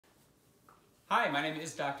Hi, my name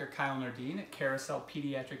is Dr. Kyle Nardine at Carousel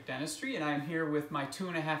Pediatric Dentistry, and I'm here with my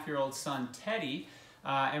 2.5-year-old son, Teddy,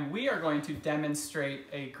 and we are going to demonstrate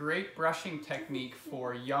a great brushing technique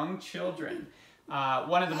for young children.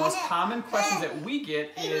 One of the most common questions that we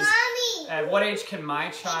get is, at what age can my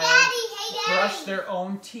child brush their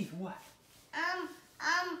own teeth? What?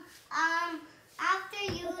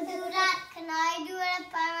 After you do that, can I do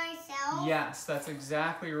it by myself? Yes, that's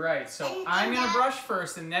exactly right. So I'm going to brush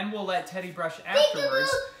first, and then we'll let Teddy brush afterwards.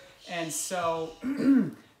 And so,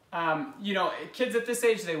 you know, kids at this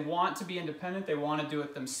age, they want to be independent. They want to do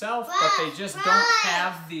it themselves, but they just don't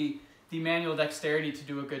have the manual dexterity to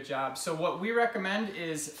do a good job. So what we recommend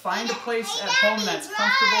is find a place at home that's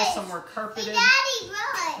comfortable, somewhere carpeted.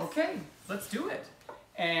 Okay, let's do it.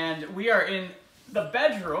 And we are in the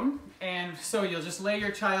bedroom, and so you'll just lay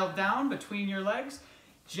your child down between your legs,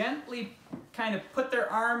 gently kind of put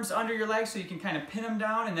their arms under your legs so you can kind of pin them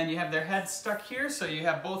down, and then you have their head stuck here so you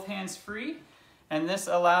have both hands free. And this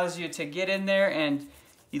allows you to get in there and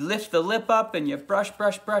you lift the lip up and you brush,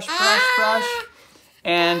 brush, brush, brush, brush.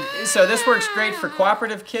 And so this works great for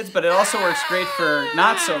cooperative kids, but it also works great for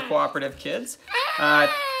not so cooperative kids.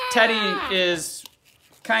 Teddy is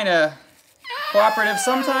kind of cooperative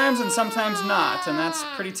sometimes and sometimes not, and that's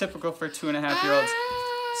pretty typical for 2.5-year-olds.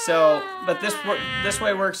 So, but this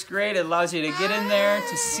way works great. It allows you to get in there,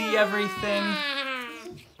 to see everything,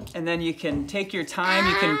 and then you can take your time.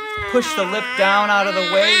 You can push the lip down out of the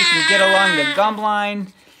way. You can get along the gum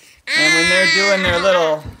line, and when they're doing their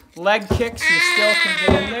little leg kicks, you still can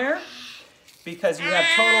get in there because you have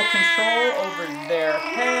total control over their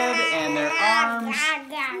head and their arms.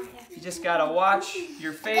 You just gotta watch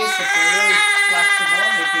your face. If they're really flexible,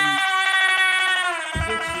 they can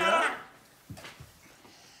get you up.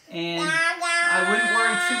 And I wouldn't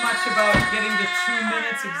worry too much about getting to 2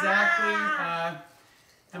 minutes exactly.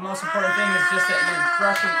 The most important thing is just that you're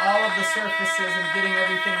brushing all of the surfaces and getting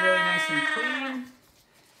everything really nice and clean.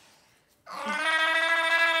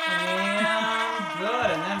 And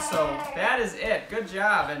good. And then so that is it. Good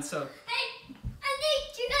job. And so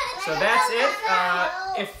that's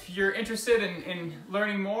it. If you're interested in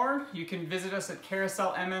learning more, you can visit us at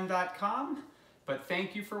carouselmn.com. But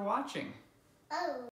thank you for watching.